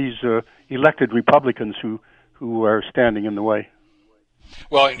just these elected Republicans who are standing in the way.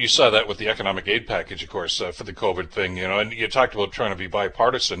 Well, you saw that with the economic aid package, of course, for the COVID thing, and you talked about trying to be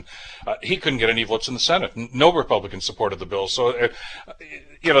bipartisan. He couldn't get any votes in the Senate. No Republicans supported the bill. So,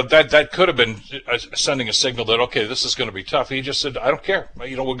 that could have been sending a signal that, okay, this is going to be tough. He just said, I don't care.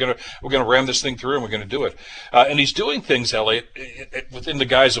 We're going to ram this thing through and we're going to do it. And he's doing things, Elliot, within the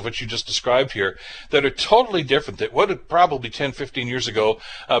guise of what you just described here, that are totally different. That would have probably 10, 15 years ago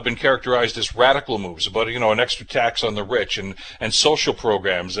been characterized as radical moves about, an extra tax on the rich and social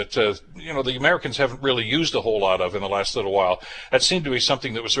programs that, the Americans haven't really used a whole lot of in the last little while. That seemed to be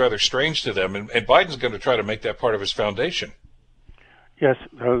something that was rather strange to them, and Biden's going to try to make that part of his foundation. Yes,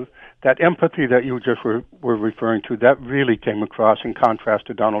 that empathy that you just were referring to, that really came across in contrast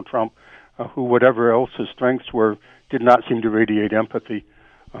to Donald Trump, who, whatever else his strengths were, did not seem to radiate empathy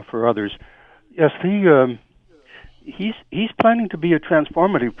for others. Yes, he's planning to be a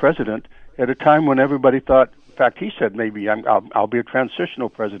transformative president at a time when everybody thought, in fact, he said maybe I'll be a transitional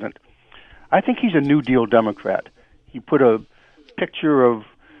president. I think he's a New Deal Democrat. He put a picture of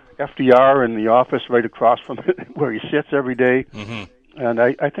FDR in the office right across from where he sits every day. Mm-hmm. And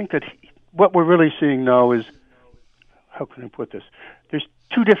I think that what we're really seeing now is, how can I put this? There's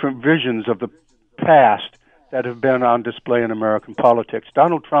two different visions of the past that have been on display in American politics.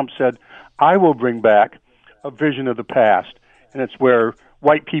 Donald Trump said, I will bring back a vision of the past, and it's where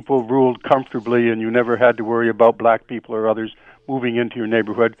white people ruled comfortably and you never had to worry about black people or others moving into your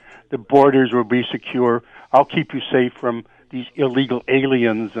neighborhood. The borders will be secure. I'll keep you safe from these illegal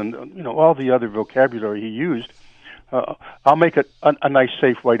aliens and all the other vocabulary he used. I'll make it a nice,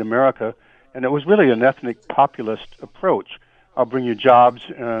 safe white America. And it was really an ethnic populist approach. I'll bring you jobs,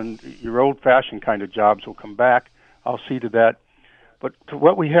 and your old-fashioned kind of jobs will come back. I'll see to that. But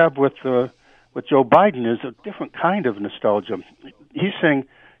what we have with Joe Biden is a different kind of nostalgia. He's saying,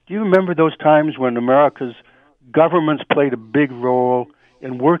 do you remember those times when America's governments played a big role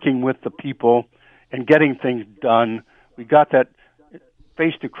in working with the people and getting things done? We got that,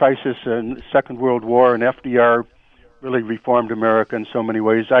 faced a crisis in the Second World War, and FDR really reformed America in so many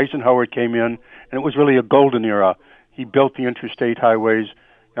ways. Eisenhower came in, and it was really a golden era. He built the interstate highways.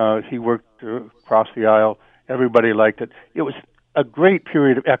 He worked across the aisle. Everybody liked it. It was a great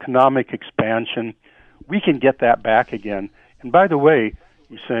period of economic expansion. We can get that back again. And by the way,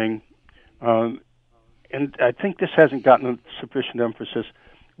 you're saying, and I think this hasn't gotten sufficient emphasis,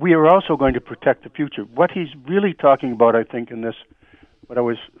 we are also going to protect the future. What he's really talking about, I think, in this, what I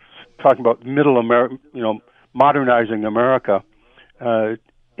was talking about, middle America, modernizing America,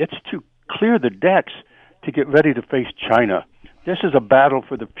 it's to clear the decks to get ready to face China. This is a battle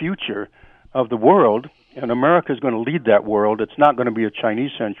for the future of the world, and America is going to lead that world. It's not going to be a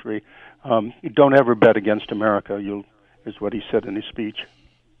Chinese century. Don't ever bet against America, is what he said in his speech.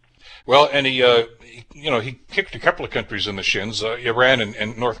 Well, and he kicked a couple of countries in the shins, Iran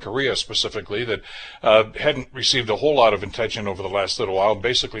and North Korea specifically, that hadn't received a whole lot of attention over the last little while,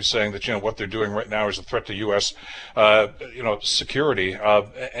 basically saying that, what they're doing right now is a threat to U.S., security,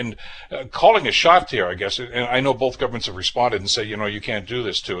 and calling a shot there, I guess. And I know both governments have responded and said, you can't do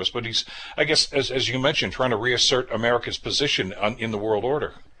this to us. But he's, I guess, as you mentioned, trying to reassert America's position in the world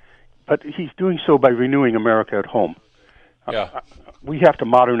order. But he's doing so by renewing America at home. Yeah. We have to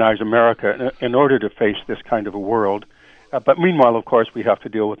modernize America in order to face this kind of a world. But meanwhile, of course, we have to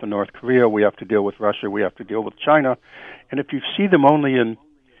deal with North Korea, we have to deal with Russia, we have to deal with China. And if you see them only in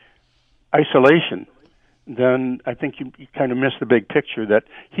isolation, then I think you kind of miss the big picture that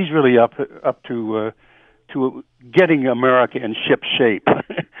he's really up to getting America in ship shape,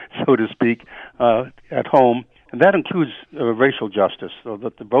 so to speak, at home. And that includes racial justice, so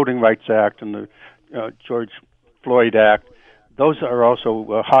that the Voting Rights Act and the George Floyd Act, those are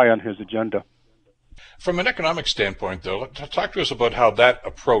also high on his agenda. From an economic standpoint, though, talk to us about how that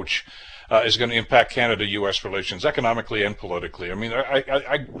approach is going to impact Canada-U.S. relations economically and politically. I mean,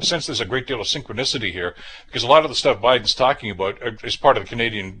 I sense there's a great deal of synchronicity here, because a lot of the stuff Biden's talking about is part of the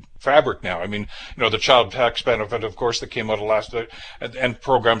Canadian fabric now. I mean, the child tax benefit, of course, that came out of last, and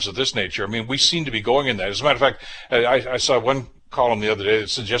programs of this nature. I mean, we seem to be going in that. As a matter of fact, I saw one column the other day that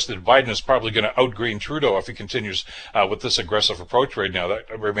suggested Biden is probably going to outgreen Trudeau if he continues with this aggressive approach right now.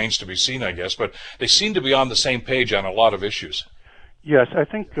 That remains to be seen, I guess. But they seem to be on the same page on a lot of issues. Yes, I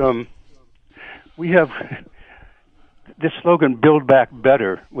think we have this slogan, Build Back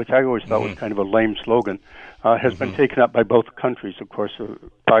Better, which I always thought was kind of a lame slogan, has been taken up by both countries. Of course,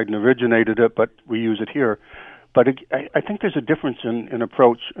 Biden originated it, but we use it here. But I think there's a difference in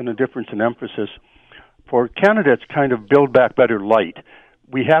approach and a difference in emphasis. For Canada, it's kind of Build Back Better light.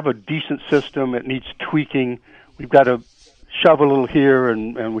 We have a decent system. It needs tweaking. We've got to shove a little here,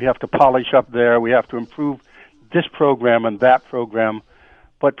 and we have to polish up there. We have to improve this program and that program.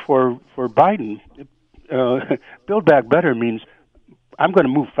 But for Biden, Build Back Better means I'm going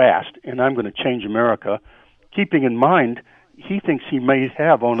to move fast, and I'm going to change America, keeping in mind he thinks he may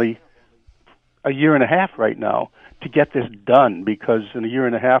have only a year and a half right now to get this done, because in a year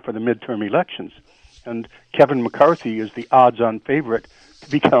and a half are the midterm elections. And Kevin McCarthy is the odds-on favorite to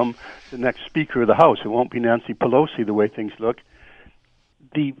become the next Speaker of the House. It won't be Nancy Pelosi the way things look.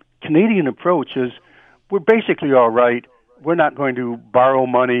 The Canadian approach is we're basically all right. We're not going to borrow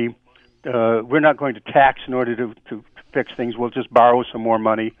money. We're not going to tax in order to fix things. We'll just borrow some more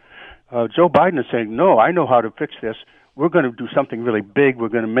money. Joe Biden is saying, no, I know how to fix this. We're going to do something really big. We're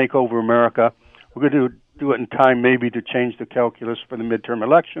going to make over America. We're going to do it in time maybe to change the calculus for the midterm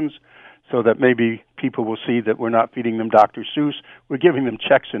elections, so that maybe people will see that we're not feeding them Dr. Seuss. We're giving them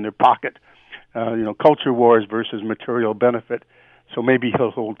checks in their pocket, culture wars versus material benefit. So maybe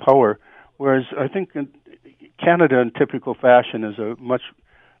he'll hold power. Whereas I think Canada, in typical fashion, is a much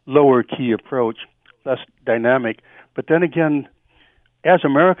lower key approach, less dynamic. But then again, as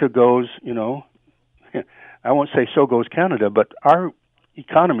America goes, I won't say so goes Canada, but our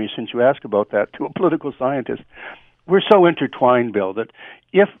economy, since you asked about that to a political scientist, we're so intertwined, Bill, that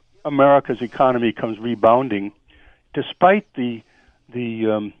if America's economy comes rebounding, despite the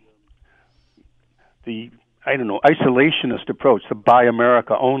isolationist approach, the Buy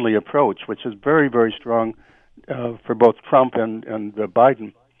America only approach, which is very, very strong for both Trump and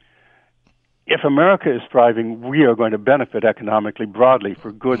Biden. If America is thriving, we are going to benefit economically broadly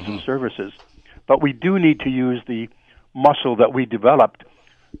for goods and services. But we do need to use the muscle that we developed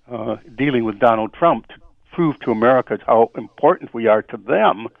dealing with Donald Trump to prove to America how important we are to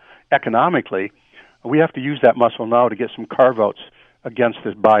them economically. We have to use that muscle now to get some carve-outs against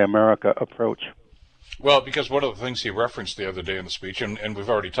this Buy America approach. Well, because one of the things he referenced the other day in the speech, and we've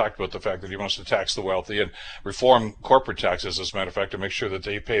already talked about the fact that he wants to tax the wealthy and reform corporate taxes, as a matter of fact, to make sure that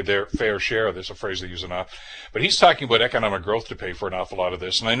they pay their fair share. There's a phrase they use enough. But he's talking about economic growth to pay for an awful lot of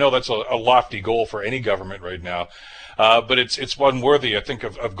this. And I know that's a lofty goal for any government right now. But it's one worthy, I think,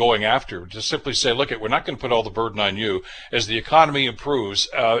 of going after. To simply say, look, we're not going to put all the burden on you. As the economy improves,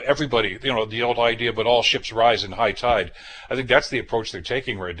 everybody, the old idea, but all ships rise in high tide. I think that's the approach they're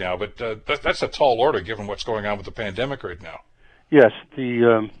taking right now. But that's a tall order, given what's going on with the pandemic right now. Yes,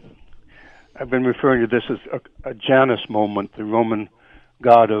 I've been referring to this as a Janus moment, the Roman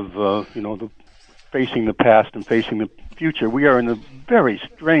god of facing the past and facing the future. We are in a very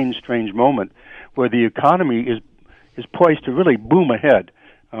strange moment where the economy is poised to really boom ahead.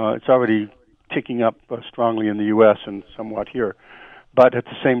 It's already ticking up strongly in the U.S. and somewhat here. But at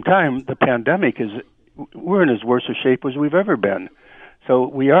the same time, the pandemic we're in as worse a shape as we've ever been. So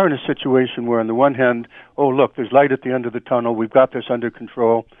we are in a situation where, on the one hand, oh, look, there's light at the end of the tunnel. We've got this under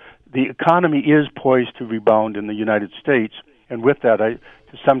control. The economy is poised to rebound in the United States, and with that, to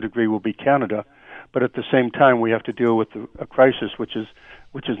some degree, will be Canada. But at the same time, we have to deal with a crisis which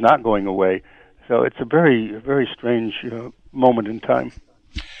is not going away. So it's a very, very strange moment in time.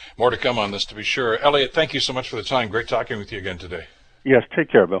 More to come on this, to be sure. Elliot, thank you so much for the time. Great talking with you again today. Yes, take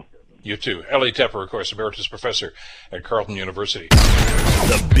care, Bill. You too. Elliot Tepper, of course, Emeritus Professor at Carleton University.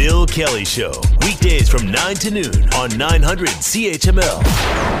 The Bill Kelly Show, weekdays from 9 to noon on 900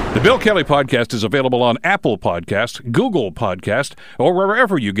 CHML. The Bill Kelly Podcast is available on Apple Podcast, Google Podcast, or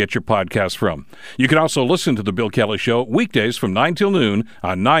wherever you get your podcasts from. You can also listen to The Bill Kelly Show weekdays from 9 till noon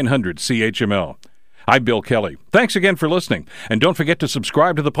on 900 CHML. I'm Bill Kelly. Thanks again for listening. And don't forget to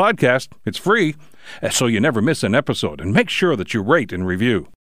subscribe to the podcast. It's free, so you never miss an episode. And make sure that you rate and review.